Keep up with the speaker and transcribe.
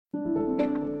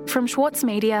From Schwartz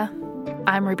Media,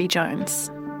 I'm Ruby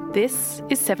Jones. This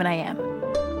is 7am.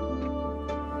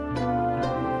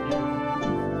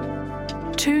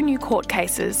 Two new court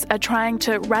cases are trying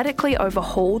to radically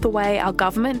overhaul the way our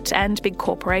government and big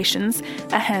corporations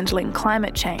are handling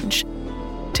climate change.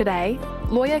 Today,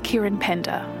 lawyer Kieran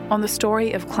Pender on the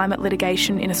story of climate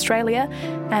litigation in Australia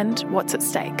and what's at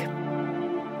stake.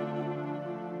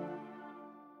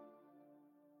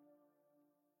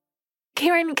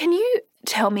 Kieran, can you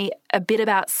tell me a bit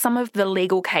about some of the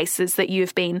legal cases that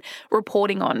you've been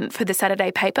reporting on for the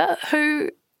Saturday paper?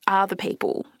 Who are the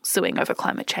people suing over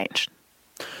climate change?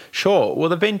 Sure. Well,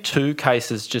 there have been two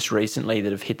cases just recently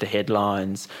that have hit the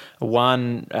headlines.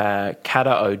 One,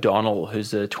 Kata O'Donnell,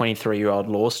 who's a 23-year-old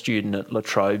law student at La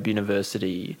Trobe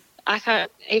University. I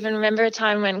can't even remember a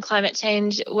time when climate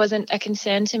change wasn't a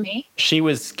concern to me. She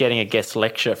was getting a guest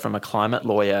lecture from a climate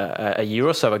lawyer a year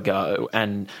or so ago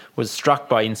and was struck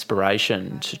by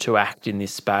inspiration to act in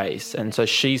this space. And so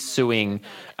she's suing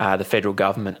the federal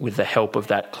government with the help of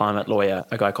that climate lawyer,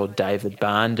 a guy called David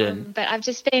Barnden. But I've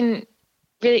just been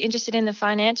really interested in the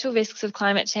financial risks of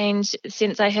climate change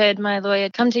since I heard my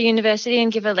lawyer come to university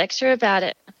and give a lecture about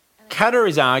it. Kata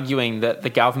is arguing that the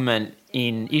government,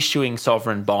 in issuing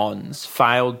sovereign bonds,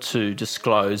 failed to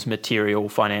disclose material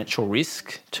financial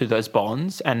risk to those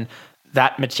bonds, and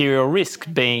that material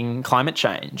risk being climate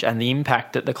change and the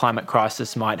impact that the climate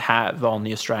crisis might have on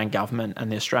the Australian government and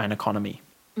the Australian economy.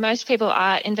 Most people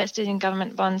are invested in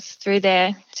government bonds through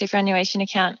their superannuation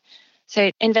account.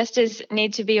 So investors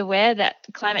need to be aware that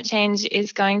climate change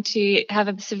is going to have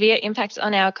a severe impact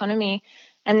on our economy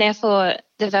and therefore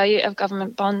the value of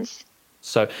government bonds.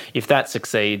 So if that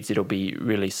succeeds, it'll be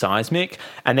really seismic.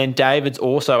 And then David's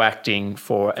also acting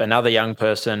for another young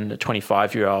person, a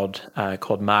 25-year-old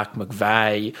called Mark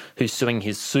McVeigh, who's suing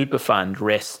his super fund,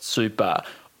 Rest Super.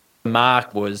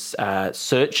 Mark was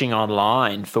searching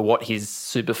online for what his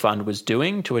super fund was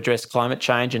doing to address climate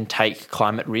change and take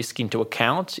climate risk into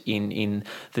account in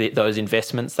those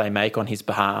investments they make on his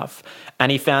behalf.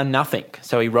 And he found nothing.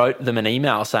 So he wrote them an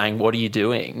email saying, "What are you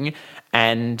doing?"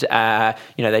 And,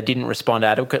 they didn't respond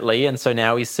adequately, and so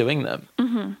now he's suing them.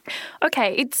 Mm-hmm.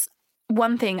 Okay, it's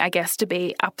one thing, I guess, to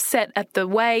be upset at the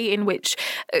way in which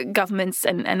governments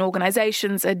and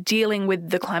organisations are dealing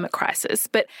with the climate crisis,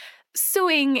 but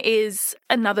suing is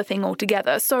another thing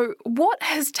altogether. So what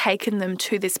has taken them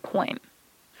to this point?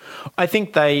 I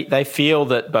think they feel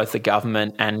that both the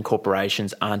government and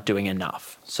corporations aren't doing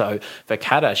enough. So for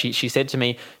Kata, she said to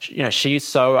me, she's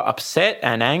so upset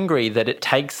and angry that it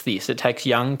takes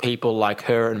young people like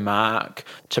her and Mark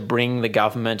to bring the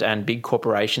government and big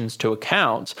corporations to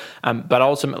account, but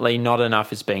ultimately not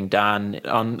enough is being done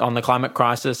on the climate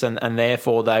crisis, and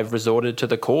therefore they've resorted to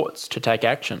the courts to take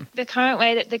action. The current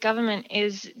way that the government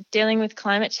is dealing with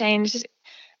climate change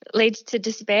leads to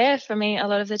despair for me a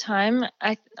lot of the time.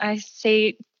 I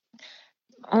see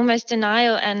almost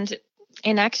denial and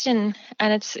inaction,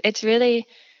 and it's really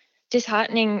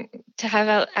disheartening to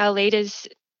have our leaders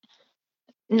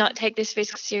not take this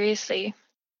risk seriously.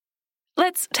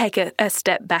 Let's take a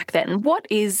step back then. What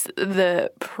is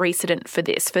the precedent for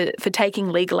this, for taking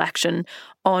legal action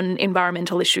on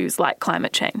environmental issues like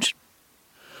climate change?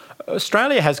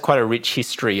 Australia has quite a rich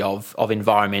history of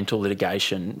environmental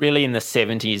litigation. Really, in the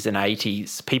 70s and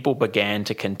 80s, people began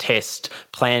to contest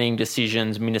planning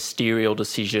decisions, ministerial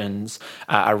decisions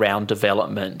around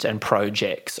development and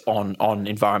projects on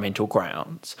environmental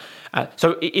grounds.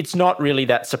 So it's not really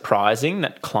that surprising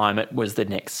that climate was the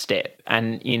next step.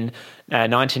 And in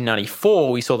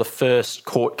 1994, we saw the first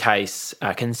court case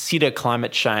consider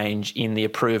climate change in the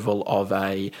approval of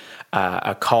a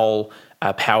coal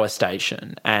power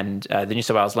station, and the New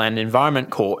South Wales Land and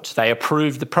Environment Court, they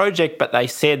approved the project, but they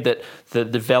said that the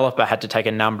developer had to take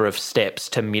a number of steps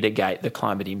to mitigate the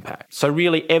climate impact. So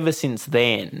really, ever since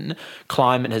then,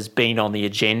 climate has been on the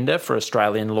agenda for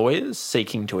Australian lawyers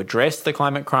seeking to address the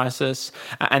climate crisis,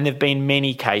 and there have been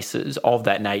many cases of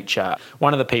that nature.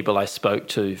 One of the people I spoke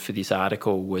to for this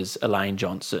article was Elaine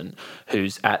Johnson,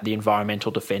 who's at the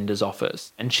Environmental Defenders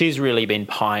Office, and she's really been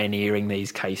pioneering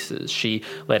these cases. She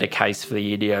led a case for the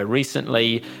EDO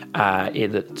recently.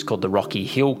 It's called the Rocky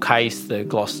Hill case, the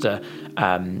Gloucester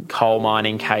coal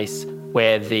mining case,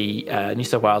 where the New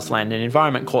South Wales Land and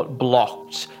Environment Court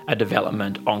blocked a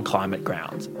development on climate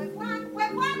grounds. The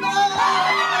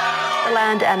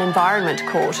Land and Environment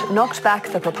Court knocked back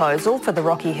the proposal for the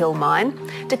Rocky Hill mine,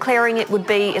 declaring it would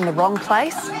be in the wrong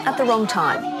place at the wrong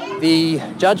time. The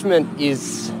judgment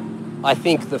is, I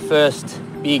think, the first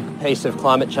big piece of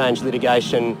climate change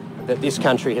litigation that this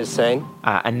country has seen.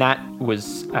 And that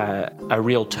was a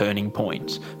real turning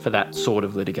point for that sort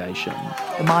of litigation.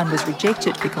 The mine was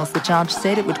rejected because the judge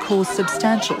said it would cause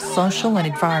substantial social and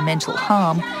environmental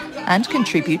harm and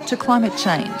contribute to climate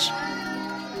change.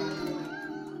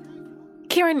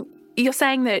 Kieran, you're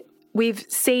saying that we've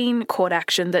seen court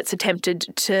action that's attempted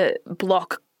to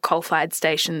block coal-fired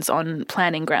stations on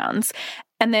planning grounds,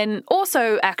 and then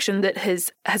also action that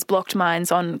has blocked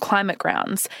mines on climate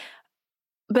grounds.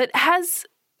 But has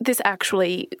this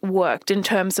actually worked in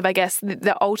terms of, I guess,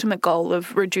 the ultimate goal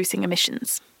of reducing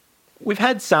emissions? We've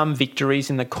had some victories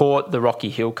in the court. The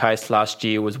Rocky Hill case last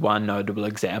year was one notable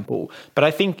example. But I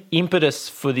think impetus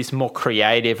for this more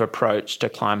creative approach to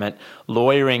climate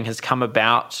lawyering has come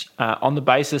about on the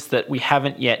basis that we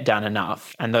haven't yet done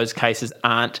enough, and those cases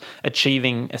aren't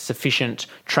achieving a sufficient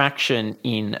traction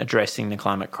in addressing the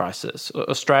climate crisis.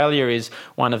 Australia is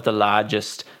one of the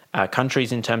largest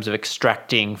countries in terms of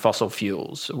extracting fossil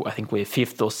fuels. I think we're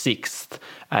fifth or sixth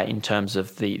in terms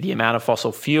of the amount of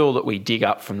fossil fuel that we dig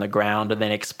up from the ground and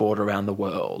then export around the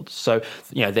world. So,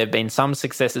 there have been some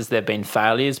successes, there have been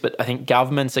failures, but I think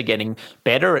governments are getting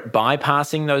better at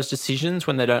bypassing those decisions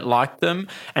when they don't like them,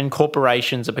 and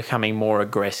corporations are becoming more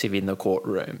aggressive in the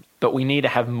courtroom. But we need to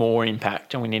have more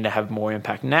impact, and we need to have more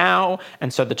impact now,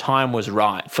 and so the time was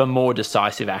right for more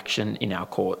decisive action in our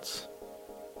courts.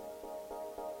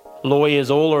 Lawyers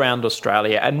all around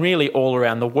Australia and really all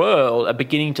around the world are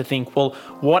beginning to think, well,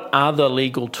 what other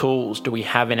legal tools do we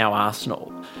have in our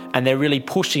arsenal? And they're really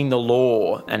pushing the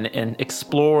law and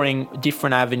exploring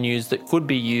different avenues that could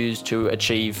be used to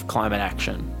achieve climate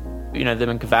action. The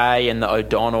McVeigh and the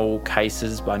O'Donnell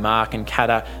cases by Mark and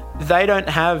Katter, they don't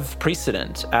have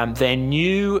precedent. They're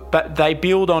new, but they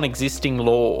build on existing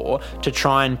law to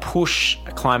try and push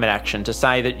climate action, to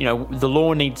say that, the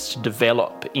law needs to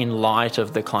develop in light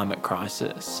of the climate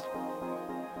crisis.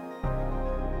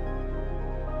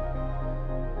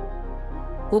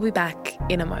 We'll be back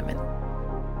in a moment.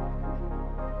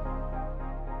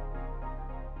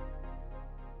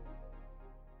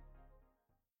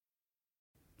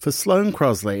 For Sloane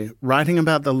Crosley, writing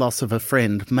about the loss of a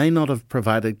friend may not have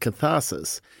provided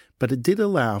catharsis, but it did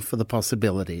allow for the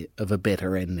possibility of a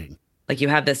better ending. Like, you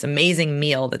have this amazing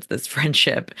meal that's this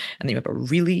friendship, and then you have a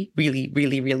really, really,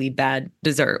 really, really bad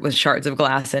dessert with shards of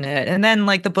glass in it. And then,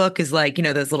 the book is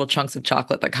those little chunks of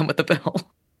chocolate that come with the bill.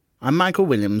 I'm Michael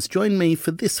Williams. Join me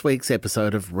for this week's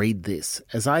episode of Read This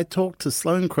as I talk to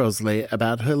Sloane Crosley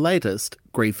about her latest,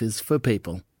 Grief is for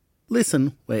People.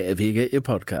 Listen wherever you get your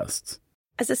podcasts.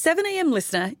 As a 7am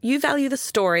listener, you value the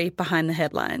story behind the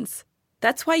headlines.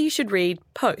 That's why you should read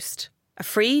Post, a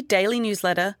free daily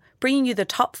newsletter bringing you the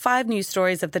top 5 news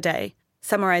stories of the day,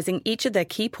 summarising each of their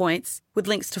key points with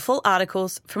links to full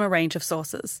articles from a range of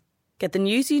sources. Get the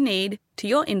news you need to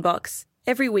your inbox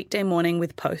every weekday morning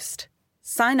with Post.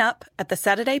 Sign up at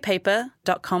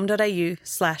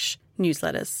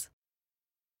thesaturdaypaper.com.au/newsletters.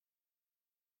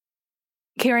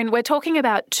 Kieran, we're talking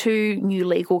about 2 new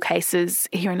legal cases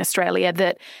here in Australia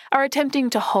that are attempting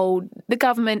to hold the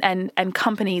government and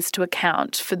companies to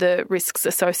account for the risks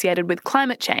associated with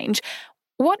climate change.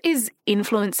 What is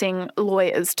influencing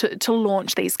lawyers to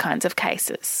launch these kinds of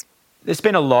cases? There's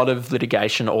been a lot of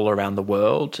litigation all around the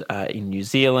world, in New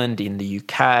Zealand, in the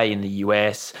UK, in the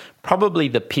US. Probably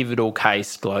the pivotal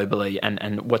case globally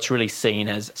and what's really seen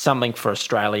as something for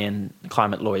Australian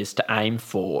climate lawyers to aim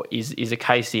for is a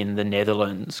case in the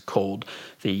Netherlands called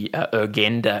the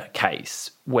Urgenda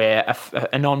case, where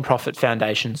a non-profit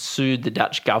foundation sued the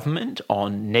Dutch government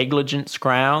on negligence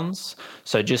grounds.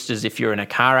 So just as if you're in a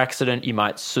car accident, you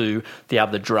might sue the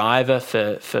other driver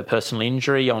for personal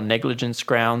injury on negligence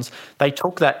grounds, they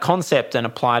took that concept and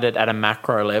applied it at a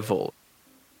macro level.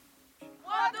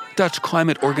 Dutch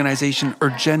climate organization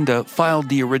Urgenda filed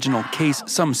the original case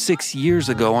some 6 years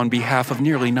ago on behalf of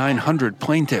nearly 900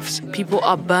 plaintiffs. People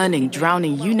are burning,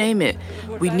 drowning, you name it.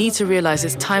 We need to realize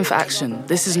it's time for action.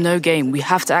 This is no game. We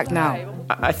have to act now.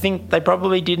 I think they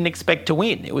probably didn't expect to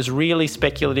win. It was really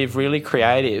speculative, really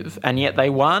creative, and yet they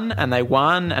won, and it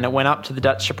went up to the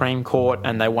Dutch Supreme Court,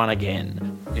 and they won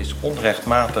again. Is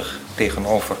onrechtmatig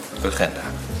tegenover Urgenda.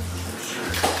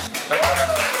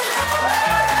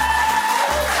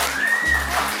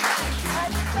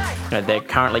 They're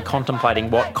currently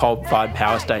contemplating what coal-fired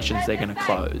power stations they're going to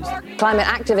close. Climate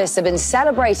activists have been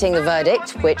celebrating the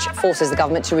verdict, which forces the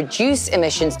government to reduce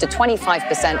emissions to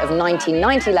 25% of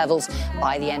 1990 levels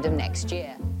by the end of next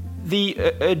year. The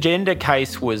Urgenda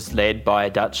case was led by a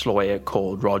Dutch lawyer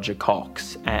called Roger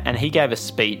Cox, and he gave a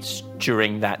speech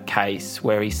during that case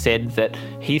where he said that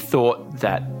he thought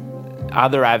that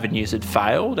other avenues had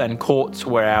failed and courts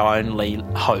were our only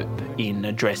hope in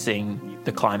addressing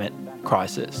the climate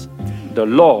crisis. The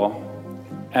law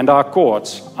and our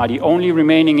courts are the only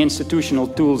remaining institutional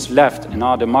tools left in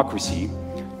our democracy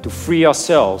to free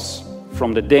ourselves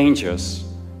from the dangers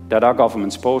that our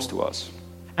governments pose to us.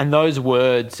 And those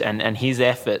words and his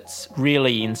efforts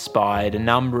really inspired a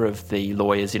number of the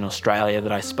lawyers in Australia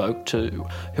that I spoke to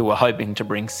who were hoping to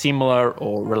bring similar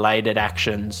or related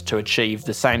actions to achieve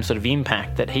the same sort of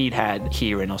impact that he'd had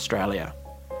here in Australia.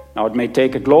 Now, it may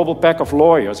take a global pack of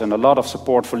lawyers and a lot of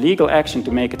support for legal action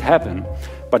to make it happen,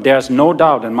 but there's no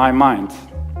doubt in my mind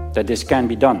that this can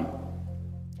be done.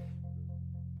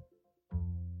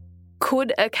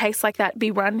 Could a case like that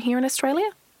be run here in Australia?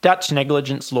 Dutch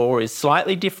negligence law is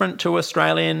slightly different to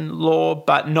Australian law,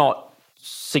 but not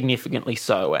significantly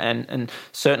so. And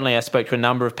certainly I spoke to a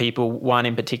number of people, one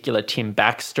in particular, Tim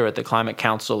Baxter at the Climate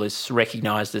Council, is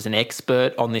recognised as an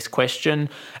expert on this question.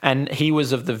 And he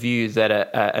was of the view that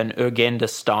an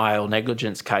Urgenda-style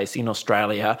negligence case in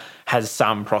Australia has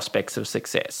some prospects of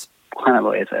success. Climate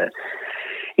lawyers are,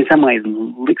 in some ways,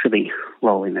 literally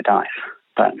rolling the dice.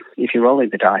 But if you're rolling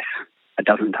the dice a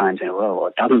dozen times in a row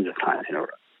or dozens of times in a row,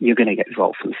 you're going to get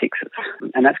rolled some sixes.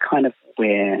 And that's kind of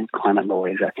where climate law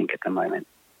is, I think, at the moment.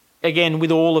 Again, with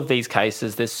all of these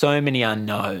cases, there's so many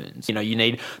unknowns. You know, you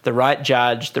need the right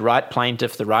judge, the right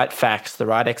plaintiff, the right facts, the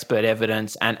right expert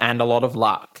evidence, and a lot of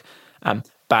luck.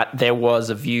 But there was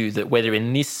a view that whether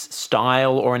in this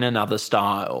style or in another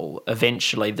style,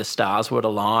 eventually the stars would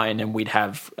align and we'd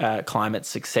have climate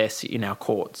success in our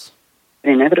courts.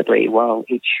 Inevitably, while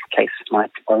each case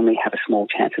might only have a small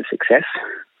chance of success,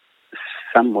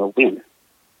 some will win.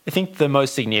 I think the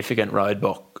most significant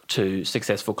roadblock to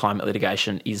successful climate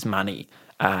litigation is money.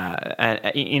 And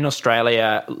in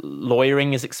Australia,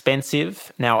 lawyering is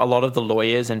expensive. Now, a lot of the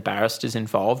lawyers and barristers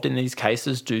involved in these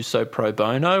cases do so pro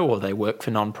bono, or they work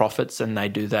for non-profits and they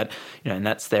do that, and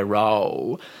that's their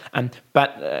role.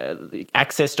 But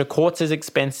access to courts is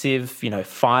expensive,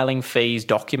 filing fees,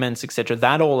 documents, etc.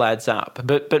 That all adds up.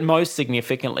 But most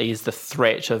significantly is the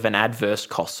threat of an adverse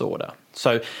costs order.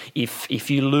 So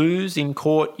if you lose in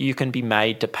court, you can be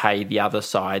made to pay the other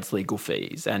side's legal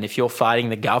fees. And if you're fighting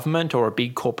the government or a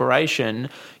big corporation,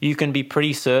 you can be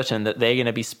pretty certain that they're going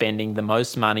to be spending the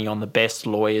most money on the best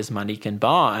lawyers money can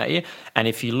buy. And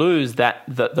if you lose,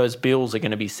 those bills are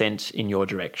going to be sent in your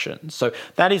direction. So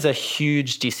that is a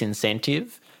huge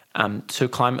disincentive to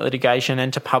climate litigation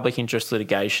and to public interest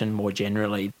litigation more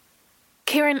generally.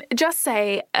 Kieran, just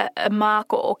say a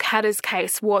Mark or Khadr's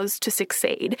case was to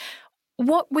succeed.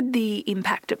 What would the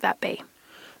impact of that be?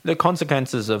 The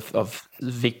consequences of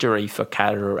victory for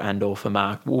Khadr and or for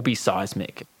Mark will be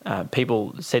seismic.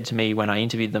 People said to me when I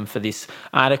interviewed them for this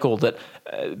article that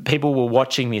people were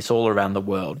watching this all around the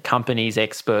world, companies,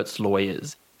 experts,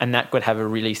 lawyers, and that could have a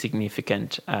really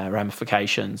significant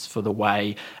ramifications for the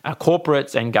way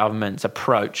corporates and governments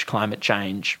approach climate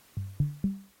change.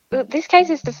 Well, this case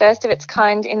is the first of its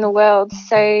kind in the world,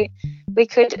 so we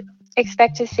could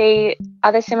expect to see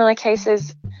other similar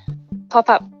cases pop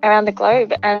up around the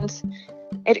globe, and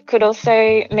it could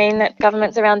also mean that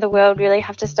governments around the world really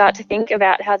have to start to think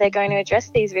about how they're going to address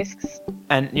these risks.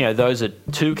 And, those are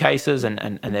two cases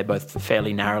and they're both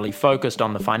fairly narrowly focused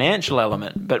on the financial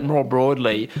element. But more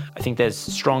broadly, I think there's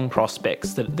strong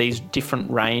prospects that these different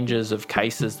ranges of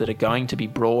cases that are going to be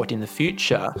brought in the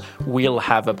future will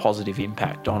have a positive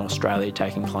impact on Australia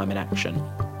taking climate action.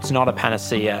 It's not a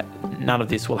panacea. None of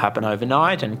this will happen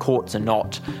overnight, and courts are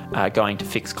not going to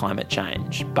fix climate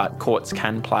change, but courts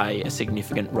can play a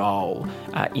significant role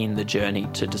in the journey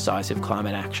to decisive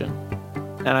climate action.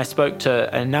 And I spoke to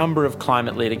a number of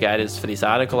climate litigators for this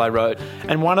article I wrote,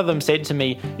 and one of them said to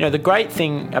me, the great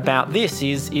thing about this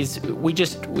is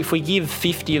if we give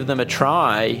 50 of them a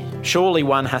try, surely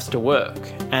one has to work.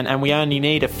 And we only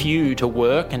need a few to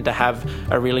work and to have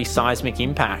a really seismic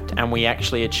impact, and we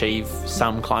actually achieve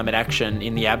some climate action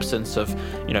in the absence of,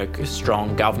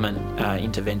 strong government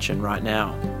intervention right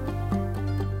now.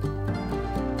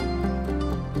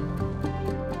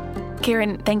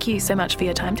 Kieran, thank you so much for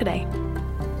your time today.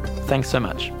 Thanks so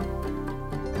much.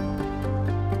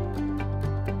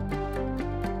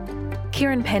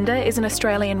 Kieran Pender is an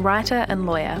Australian writer and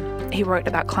lawyer. He wrote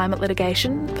about climate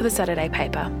litigation for the Saturday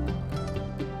paper.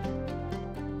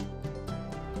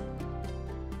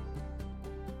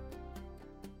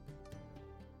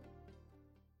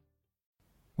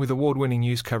 With award-winning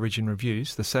news coverage and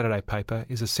reviews, the Saturday paper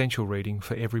is essential reading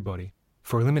for everybody.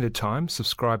 For a limited time,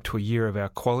 subscribe to a year of our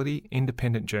quality,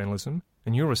 independent journalism,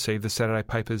 and you'll receive the Saturday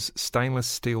paper's stainless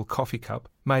steel coffee cup,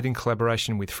 made in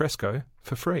collaboration with Fresco,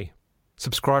 for free.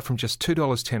 Subscribe from just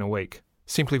 $2.10 a week.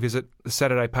 Simply visit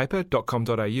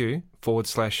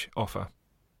thesaturdaypaper.com.au/offer.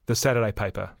 The Saturday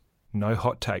Paper. No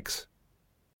hot takes.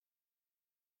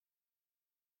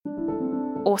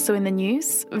 Also in the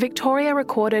news, Victoria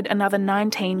recorded another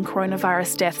 19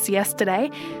 coronavirus deaths yesterday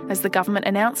as the government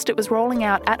announced it was rolling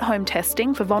out at-home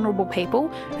testing for vulnerable people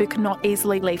who cannot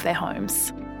easily leave their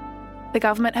homes. The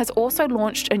government has also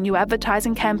launched a new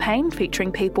advertising campaign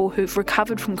featuring people who've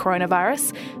recovered from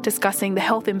coronavirus, discussing the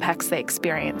health impacts they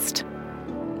experienced.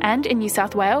 And in New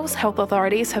South Wales, health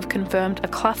authorities have confirmed a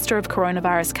cluster of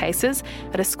coronavirus cases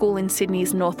at a school in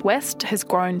Sydney's northwest has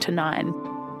grown to 9.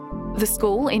 The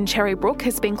school in Cherrybrook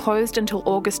has been closed until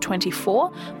August 24,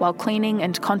 while cleaning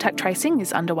and contact tracing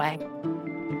is underway.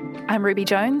 I'm Ruby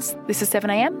Jones. This is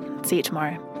 7am. See you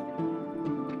tomorrow.